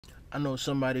I know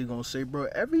somebody gonna say, bro,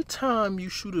 every time you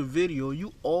shoot a video,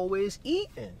 you always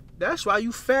eating. That's why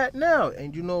you fat now.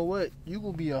 And you know what? You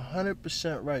will be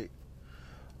 100% right.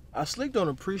 I slick don't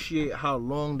appreciate how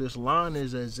long this line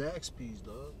is at Zaxby's,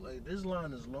 dog. Like, this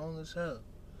line is long as hell.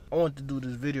 I want to do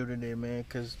this video today, man,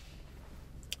 because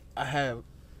I have,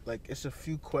 like, it's a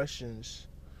few questions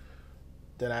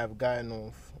that I've gotten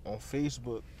on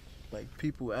Facebook. Like,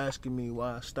 people asking me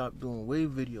why I stopped doing wave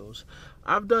videos.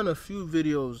 I've done a few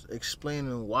videos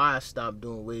explaining why I stopped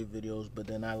doing wave videos, but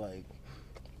then I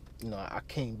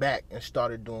came back and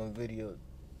started doing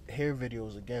hair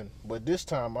videos again. But this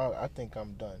time, I think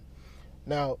I'm done.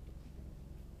 Now,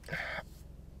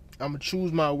 I'm going to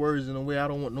choose my words in a way I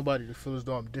don't want nobody to feel as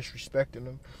though I'm disrespecting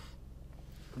them.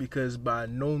 Because by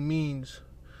no means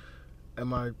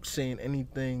am I saying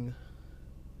anything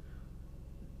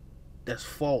that's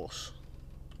false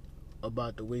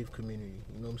about the wave community.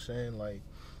 You know what I'm saying? Like,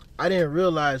 I didn't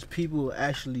realize people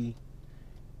actually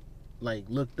like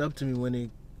looked up to me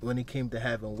when it came to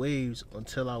having waves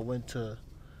until I went to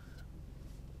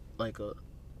like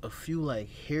a few like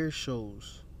hair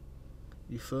shows.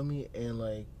 You feel me? And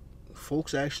like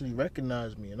folks actually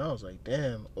recognized me, and I was like,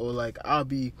 damn. Or like I'll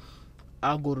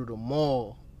go to the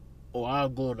mall, or I'll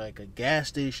go to like a gas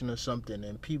station or something,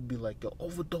 and people be like, yo,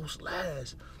 Overdose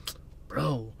Laz.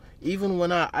 Bro, even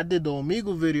when I did the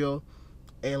Omegle video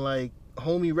and like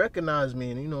homie recognized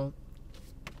me, and you know,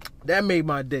 that made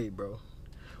my day, bro.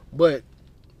 But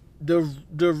the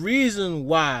reason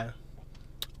why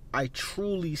I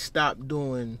truly stopped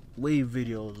doing wave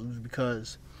videos was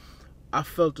because I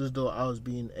felt as though I was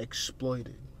being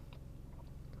exploited.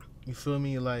 You feel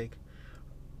me? Like,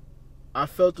 I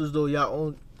felt as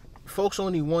though folks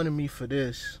only wanted me for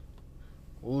this.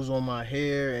 It was on my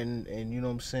hair and you know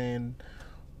what I'm saying,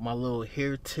 my little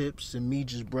hair tips and me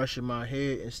just brushing my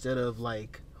hair instead of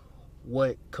like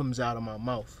what comes out of my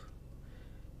mouth.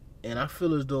 And I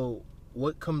feel as though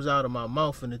what comes out of my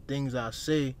mouth and the things I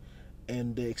say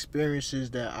and the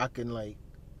experiences that I can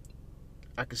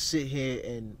sit here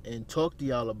and talk to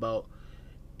y'all about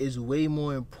is way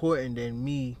more important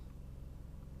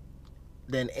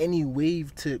than any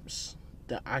wave tips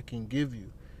that I can give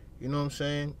you. You know what I'm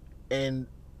saying? And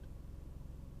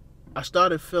I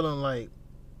started feeling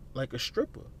like a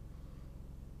stripper.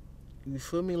 You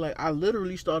feel me? Like, I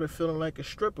literally started feeling like a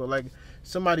stripper. Like,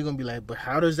 somebody gonna be like, but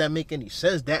how does that make any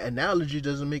sense? That analogy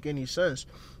doesn't make any sense.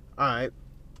 Alright.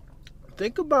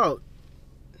 Think about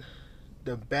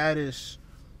the baddest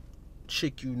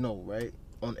chick you know, right?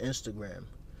 On Instagram.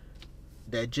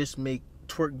 That just make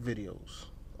twerk videos.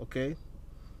 Okay?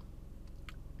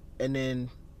 And then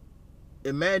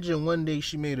imagine one day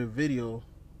she made a video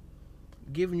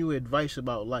giving you advice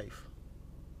about life.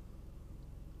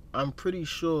 I'm pretty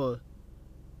sure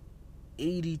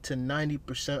 80 to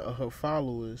 90% of her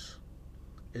followers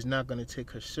is not going to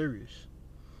take her serious.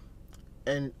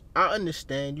 And I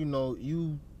understand, you know,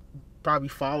 you probably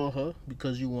follow her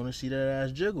because you want to see that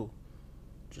ass jiggle.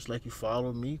 Just like you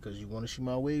follow me because you want to see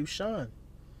my waves shine.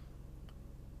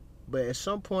 But at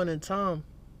some point in time,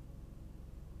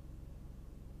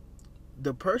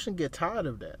 the person get tired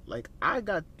of that. Like, I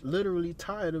got literally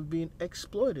tired of being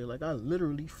exploited. Like, I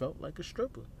literally felt like a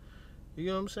stripper. You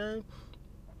know what I'm saying?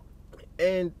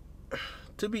 And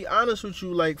to be honest with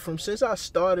you, like, since I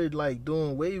started like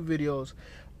doing wave videos,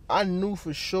 I knew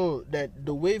for sure that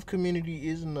the wave community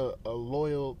isn't a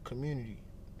loyal community.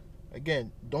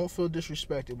 Again, don't feel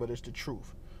disrespected, but it's the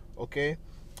truth. Okay?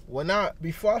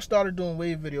 Before I started doing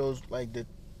wave videos, like,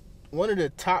 one of the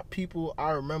top people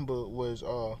I remember was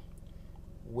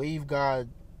Wave God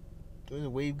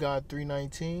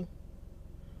 319?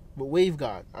 But Wave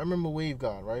God. I remember Wave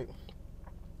God, right?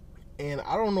 And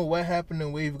I don't know what happened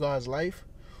in Wave God's life,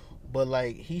 but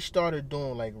like, he started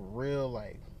doing like real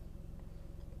like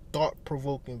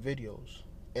thought-provoking videos.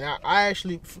 And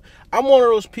I'm one of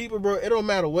those people, bro. It don't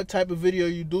matter what type of video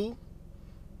you do.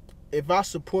 If I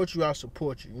support you, I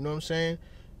support you. You know what I'm saying?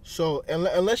 So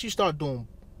unless you start doing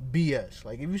BS.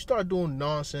 Like, if you start doing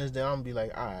nonsense, then I'm gonna be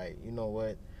like, alright, you know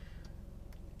what?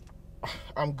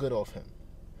 I'm good off him.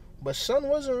 But son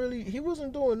he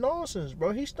wasn't doing nonsense,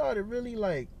 bro. He started really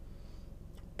like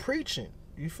preaching.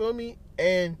 You feel me?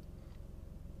 And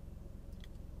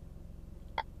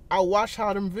I watched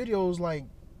how them videos like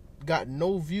got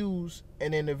no views,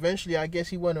 and then eventually I guess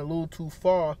he went a little too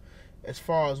far as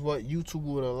what YouTube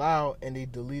would allow, and they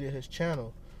deleted his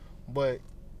channel. But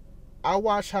I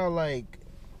watched how like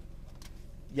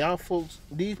y'all folks,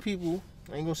 these people,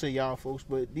 I ain't gonna say y'all folks,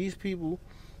 but these people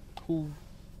who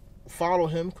follow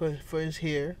him for his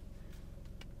hair,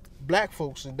 black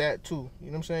folks and that too, you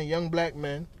know what I'm saying, young black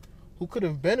men who could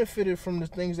have benefited from the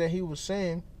things that he was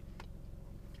saying,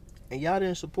 and y'all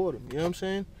didn't support him. You know what I'm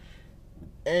saying?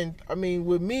 And I mean,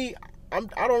 with me,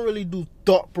 I don't really do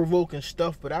thought-provoking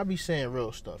stuff, but I be saying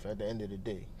real stuff at the end of the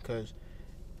day, because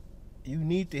you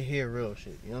need to hear real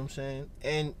shit. You know what I'm saying?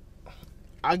 And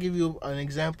I'll give you an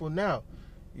example now.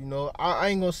 You know, I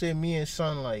ain't gonna say me and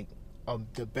son like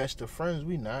the best of friends.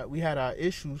 We not. We had our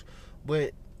issues,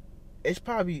 but it's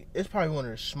probably one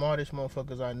of the smartest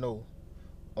motherfuckers I know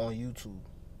on YouTube.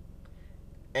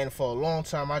 And for a long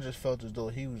time, I just felt as though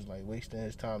he was like wasting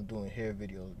his time doing hair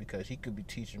videos, because he could be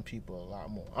teaching people a lot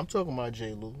more. I'm talking about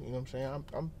J. Lou. You know what I'm saying?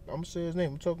 I'm gonna say his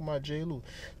name. I'm talking about J. Lou.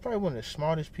 Probably one of the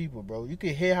smartest people, bro. You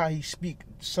can hear how he speak.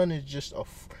 Son is just a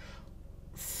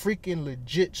freaking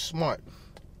legit smart.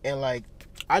 And like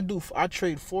I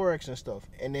trade Forex and stuff.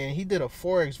 And then he did a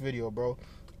Forex video, bro.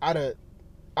 Out of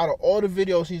all the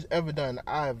videos he's ever done,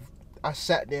 I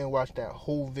sat there and watched that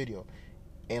whole video.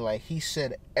 And like he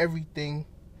said everything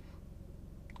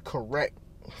correct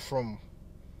from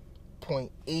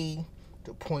point A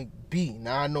to point B.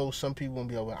 Now I know some people will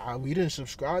be like, we didn't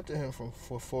subscribe to him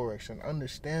for Forex, and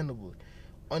understandable,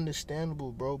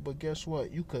 bro. But guess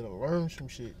what? You could have learned some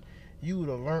shit. You would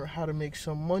have learned how to make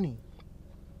some money.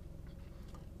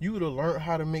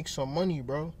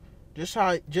 Bro. Just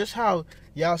how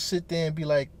y'all sit there and be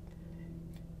like,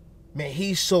 man,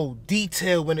 he's so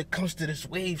detailed when it comes to this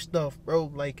wave stuff, bro.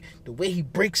 Like the way he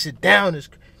breaks it down is.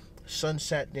 Son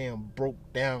sat there and broke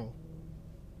down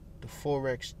the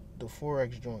Forex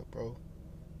joint, bro.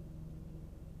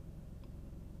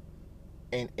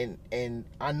 And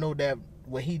I know that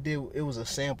what he did, it was a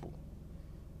sample.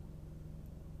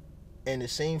 And the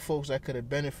same folks that could have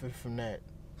benefited from that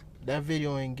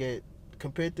video ain't get,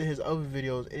 compared to his other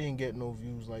videos, it didn't get no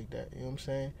views like that. You know what I'm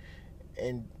saying?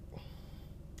 And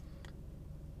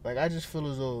like I just feel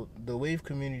as though the wave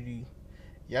community,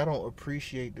 y'all don't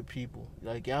appreciate the people.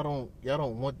 Like y'all don't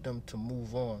want them to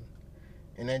move on.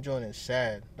 And that joint is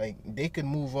sad. Like they could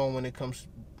move on when it comes,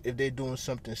 if they're doing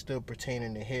something still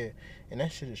pertaining to hair. And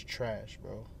that shit is trash,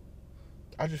 bro.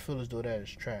 I just feel as though that is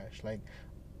trash. Like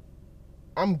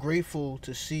I'm grateful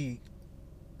to see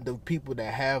the people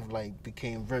that have like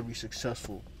became very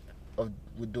successful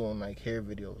with doing like hair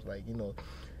videos. Like, you know,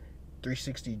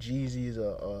 360 Jeezy's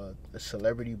a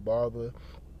celebrity barber.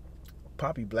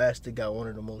 Poppy Blasted got one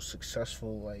of the most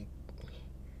successful like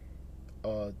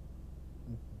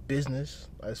business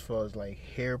as far as like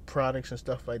hair products and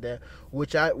stuff like that,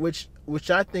 which I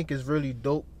think is really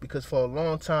dope, because for a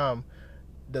long time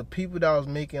the people that was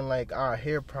making like our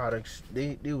hair products,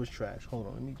 they was trash. Hold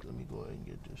on, let me go ahead and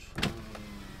get this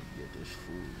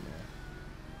food, man.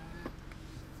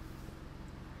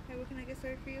 Hey, what can I get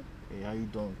started for you? Hey, how you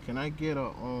doing? Can I get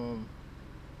a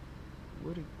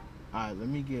alright, let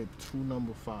me get 2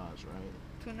 number 5s, right?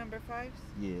 2 number 5s?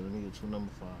 Yeah, let me get 2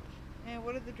 number 5s. And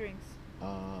what are the drinks?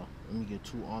 Let me get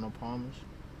 2 Arnold Palmers.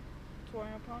 2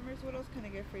 Arnold Palmers? What else can I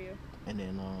get for you? And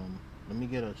then let me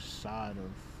get a side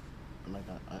of, like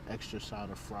an extra side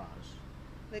of fries.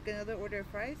 Like another order of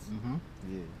fries? Mm-hmm.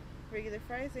 Yeah. Regular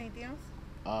fries? Anything else?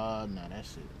 Nah,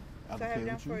 that's it. So I have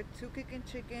down for 2 kicking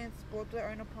chickens, both with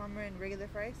Arnold Palmer, and regular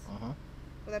fries? Uh-huh.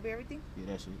 Will that be everything? Yeah,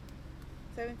 that's it.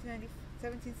 $17.64.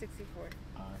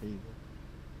 Here you go.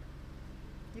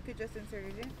 You could just insert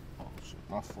it in. Oh, shit.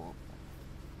 My fault.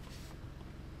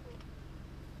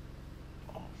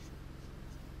 Oh, shit.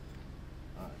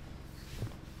 Alright.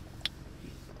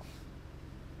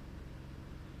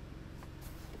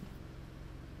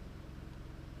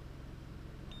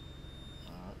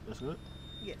 That's good?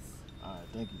 Yes. Alright,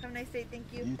 thank you. Have a nice day.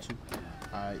 Thank you. You too.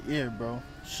 Alright, yeah, bro.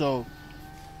 So,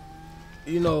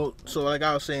 you know, so like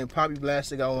I was saying, Poppy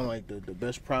Blasted got one of like the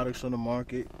best products on the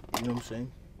market. You know what I'm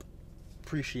saying?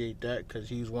 Appreciate that, because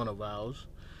he's one of ours.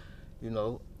 You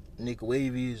know, Nick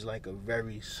Wavy is like a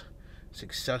very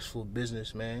successful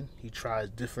businessman. He tries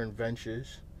different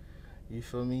ventures. You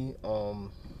feel me?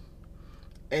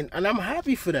 And I'm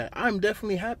happy for that. I'm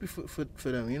definitely happy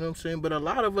for them. You know what I'm saying? But a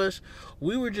lot of us,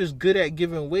 we were just good at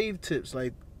giving wave tips.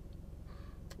 Like,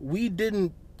 we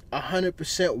didn't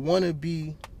 100% want to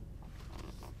be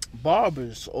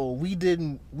barbers, or we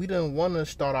didn't want to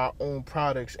start our own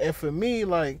products. And for me,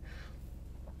 like,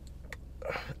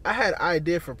 I had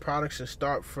idea for products to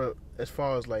start for, as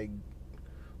far as like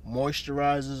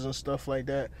moisturizers and stuff like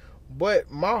that, but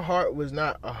my heart was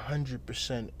not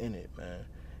 100% in it, man.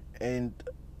 And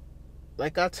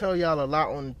like I tell y'all a lot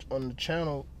on the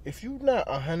channel, if you're not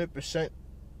 100%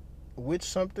 with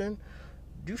something,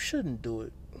 you shouldn't do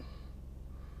it.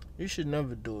 You should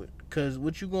never do it, because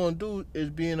what you're gonna do is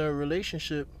be in a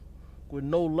relationship with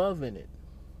no love in it,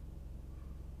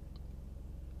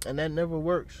 and that never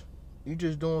works. You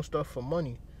just doing stuff for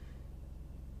money.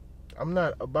 I'm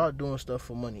not about doing stuff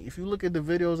for money. If you look at the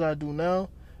videos I do now,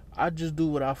 I just do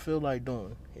what I feel like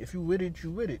doing. If you with it,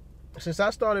 you with it. Since I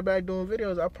started back doing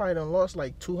videos, I probably done lost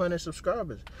like 200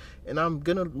 subscribers. And I'm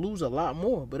gonna lose a lot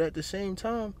more. But at the same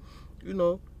time, you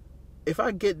know, if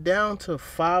I get down to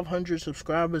 500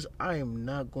 subscribers, I am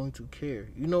not going to care.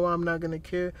 You know why I'm not going to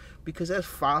care? Because that's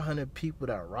 500 people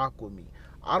that rock with me.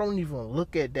 I don't even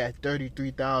look at that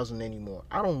 33,000 anymore.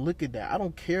 I don't look at that. I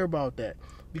don't care about that.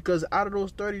 Because out of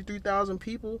those 33,000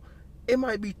 people, it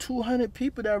might be 200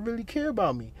 people that really care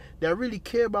about me, that really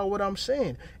care about what I'm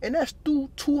saying. And that's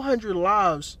 200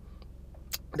 lives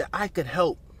that I could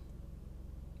help.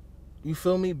 You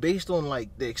feel me? Based on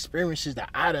like the experiences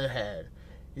that I done had.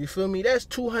 You feel me? That's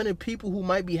 200 people who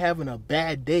might be having a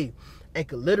bad day and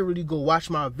could literally go watch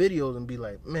my videos and be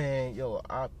like, man, yo,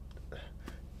 I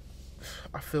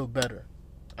feel better.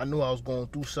 I knew I was going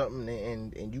through something,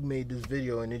 and you made this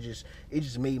video, and it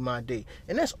just made my day.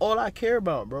 And that's all I care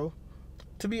about, bro.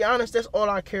 To be honest, that's all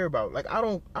I care about. Like I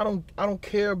don't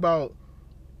care about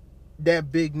that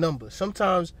big number.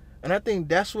 Sometimes, and I think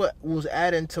that's what was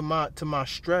adding to my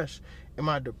stress and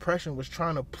my depression, was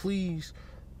trying to please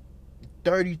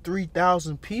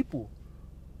 33,000 people,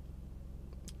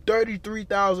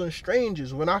 33,000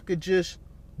 strangers, when I could just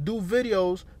do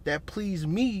videos that please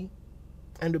me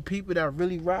and the people that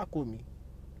really rock with me.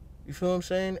 You feel what I'm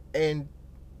saying? And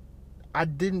I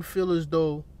didn't feel as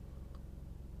though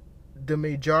the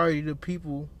majority of the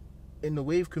people in the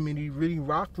wave community really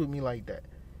rocked with me like that.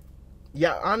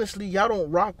 Yeah, honestly, y'all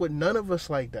don't rock with none of us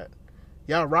like that.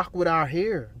 Y'all rock with our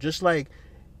hair. Just like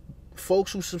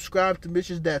folks who subscribe to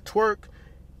bitches that twerk,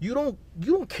 you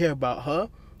don't care about her.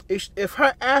 If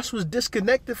her ass was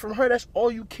disconnected from her, that's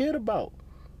all you cared about.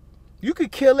 You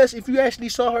could care less if you actually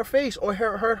saw her face or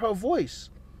heard her voice.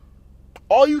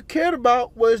 All you cared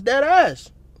about was that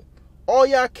ass. All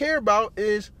y'all care about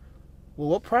is, well,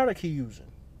 what product he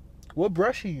using? What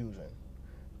brush he using?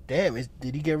 Damn,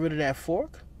 did he get rid of that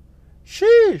fork?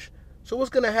 Sheesh. So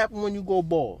what's gonna happen when you go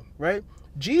bald, right?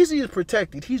 Jeezy is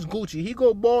protected. He's Gucci. He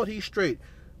go bald, he's straight.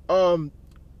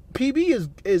 PB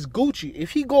is Gucci.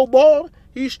 If he go bald,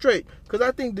 he's straight. Cause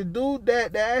I think the dude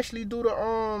that actually do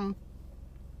the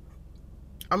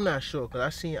I'm not sure, cause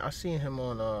I seen him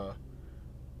on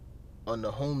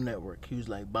the Home Network. He was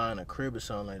like buying a crib or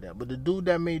something like that. But the dude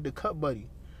that made the Cut Buddy,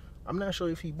 I'm not sure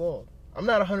if he bald. I'm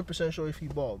not 100% sure if he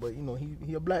bald, but you know,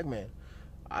 he a black man.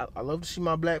 I love to see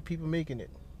my black people making it.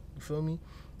 You feel me?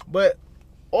 But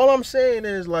all I'm saying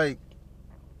is, like,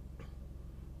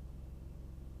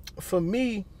 for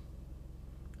me,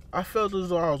 I felt as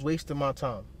though I was wasting my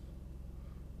time.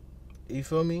 You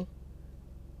feel me?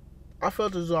 I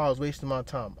felt as though I was wasting my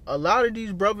time. A lot of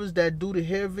these brothers that do the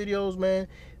hair videos, man,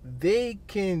 they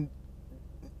can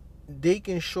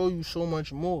show you so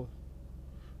much more.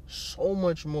 So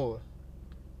much more.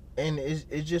 And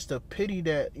it's just a pity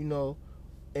that, you know,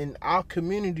 in our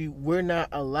community, we're not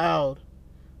allowed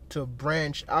to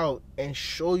branch out and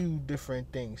show you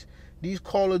different things. These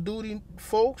Call of Duty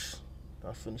folks, I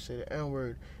was finna say the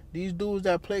N-word, these dudes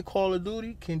that play Call of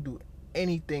Duty can do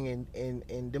anything,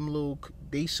 and them little,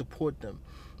 they support them.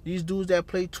 These dudes that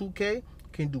play 2K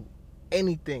can do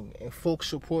anything, and folks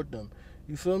support them.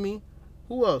 You feel me?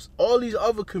 Who else? All these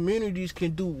other communities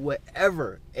can do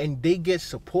whatever, and they get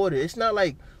supported. It's not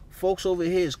like folks over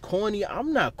here is corny.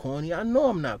 I'm not corny. I know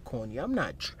I'm not corny. I'm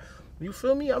not, you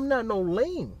feel me? I'm not no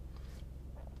lame.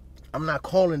 I'm not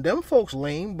calling them folks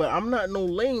lame, but I'm not no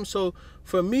lame. So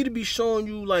for me to be showing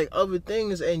you like other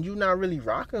things and you not really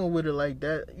rocking with it like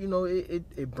that, you know,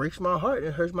 it breaks my heart.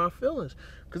 It hurts my feelings.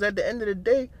 Because at the end of the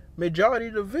day, majority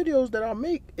of the videos that I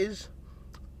make is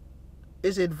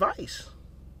advice.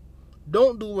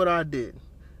 Don't do what I did.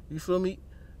 You feel me?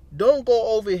 Don't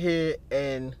go over here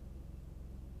and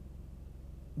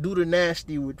do the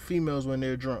nasty with females when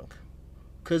they're drunk.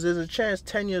 Because there's a chance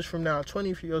 10 years from now,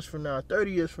 20 years from now,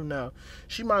 30 years from now,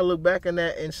 she might look back on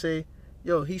that and say,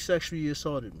 yo, he sexually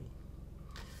assaulted me.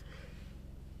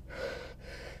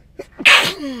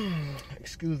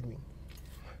 Excuse me.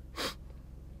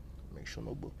 Make sure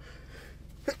no book.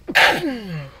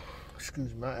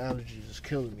 Excuse me, my allergies is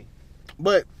killing me.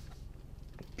 But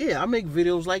yeah, I make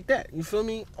videos like that. You feel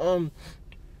me?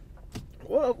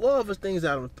 What other things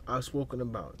I've spoken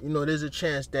about? You know, there's a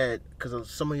chance that,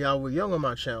 because some of y'all were young on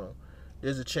my channel,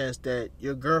 there's a chance that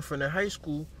your girlfriend in high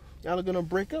school, y'all are going to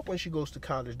break up when she goes to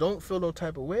college. Don't feel no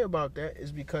type of way about that.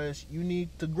 It's because you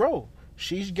need to grow.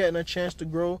 She's getting a chance to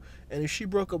grow, and if she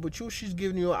broke up with you, she's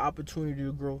giving you an opportunity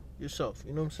to grow yourself.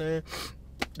 You know what I'm saying?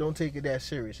 Don't take it that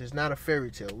serious. It's not a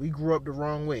fairy tale. We grew up the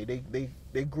wrong way.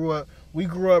 We grew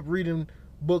up reading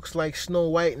books like Snow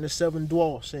White and the Seven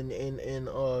Dwarfs and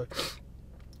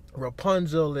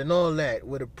Rapunzel and all that,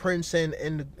 where the prince and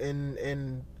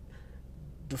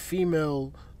the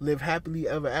female live happily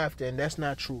ever after, and that's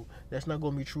not true. That's not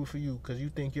gonna be true for you, because you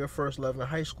think your first love in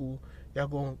high school, y'all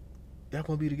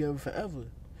gonna be together forever.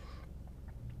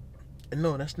 And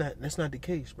no, that's not the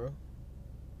case, bro.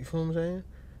 You feel what I'm saying?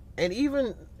 And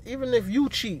even if you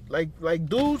cheat, like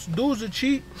dudes will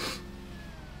cheat,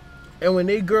 and when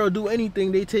they girl do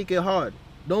anything, they take it hard.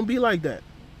 Don't be like that.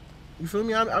 You feel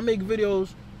me? I make videos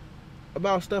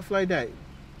about stuff like that.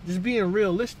 Just being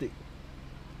realistic.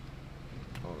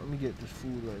 Oh, let me get this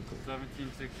food right quick.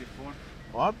 1764.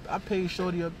 Oh, I paid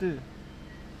shorty up there.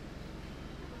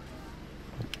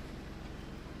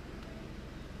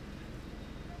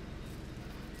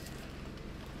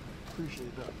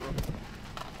 Appreciate that, bro.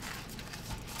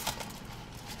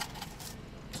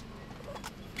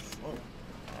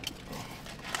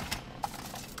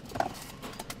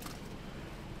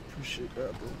 Appreciate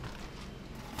that, bro.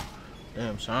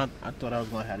 Damn, son, I thought I was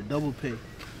gonna have a double pay.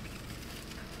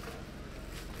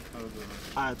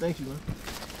 Alright, thank you, man.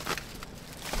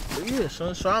 But yeah,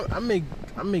 son, so I make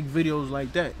videos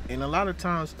like that, and a lot of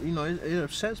times, you know, it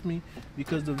upsets me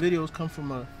because the videos come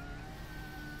from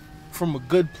a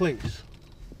good place.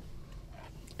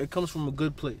 It comes from a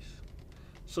good place.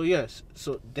 So yes,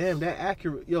 so damn, that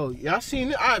accurate, yo, y'all seen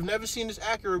it? I've never seen this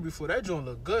accurate before. That joint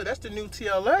look good. That's the new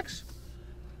TLX.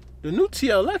 The new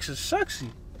TLX is sexy.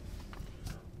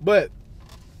 But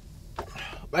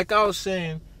like I was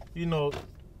saying, you know,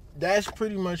 that's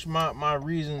pretty much my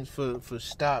reasons for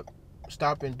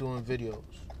stopping doing videos.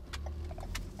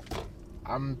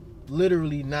 I'm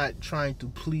literally not trying to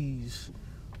please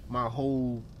my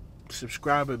whole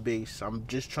subscriber base. I'm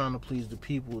just trying to please the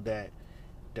people that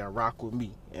rock with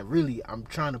me. And really, I'm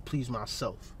trying to please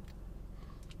myself.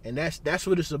 And that's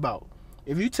what it's about.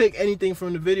 If you take anything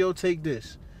from the video, take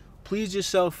this. Please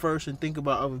yourself first and think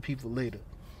about other people later.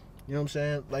 You know what I'm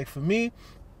saying? Like for me,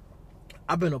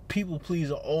 I've been a people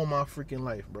pleaser all my freaking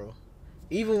life, bro.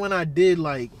 Even when I did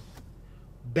like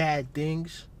bad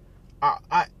things,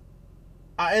 I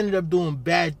ended up doing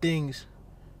bad things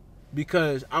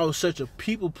because I was such a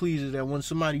people pleaser that when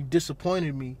somebody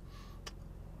disappointed me,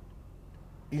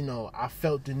 you know, I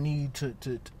felt the need to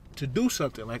do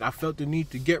something. Like I felt the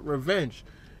need to get revenge.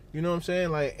 You know what I'm saying?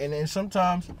 Like, and then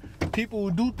sometimes people will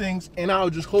do things and I'll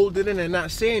just hold it in and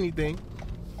not say anything.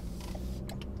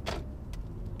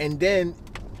 And then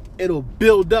it'll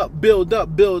build up.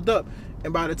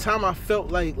 And by the time I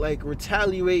felt like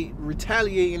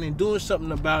retaliating and doing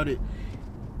something about it,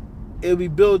 it'll be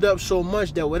built up so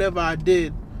much that whatever I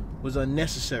did was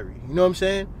unnecessary. You know what I'm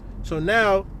saying? So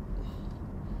now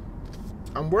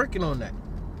I'm working on that.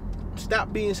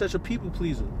 Stop being such a people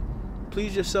pleaser.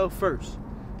 Please yourself first.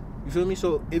 You feel me?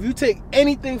 So if you take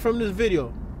anything from this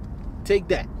video, take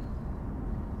that.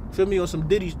 Feel me? On some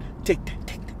ditties, take that.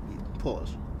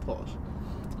 Pause.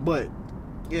 But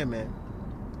yeah, man,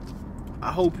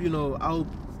 I hope you know.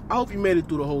 I hope you made it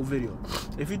through the whole video.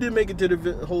 If you did make it to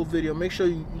the whole video, make sure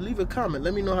you leave a comment.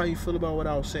 Let me know how you feel about what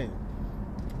I was saying.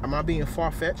 Am I being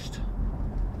far-fetched?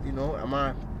 You know, am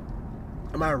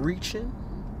I reaching?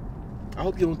 I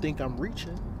hope you don't think I'm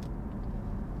reaching.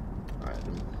 All right,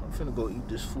 I'm finna go eat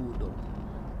this food though.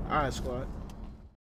 All right, squad.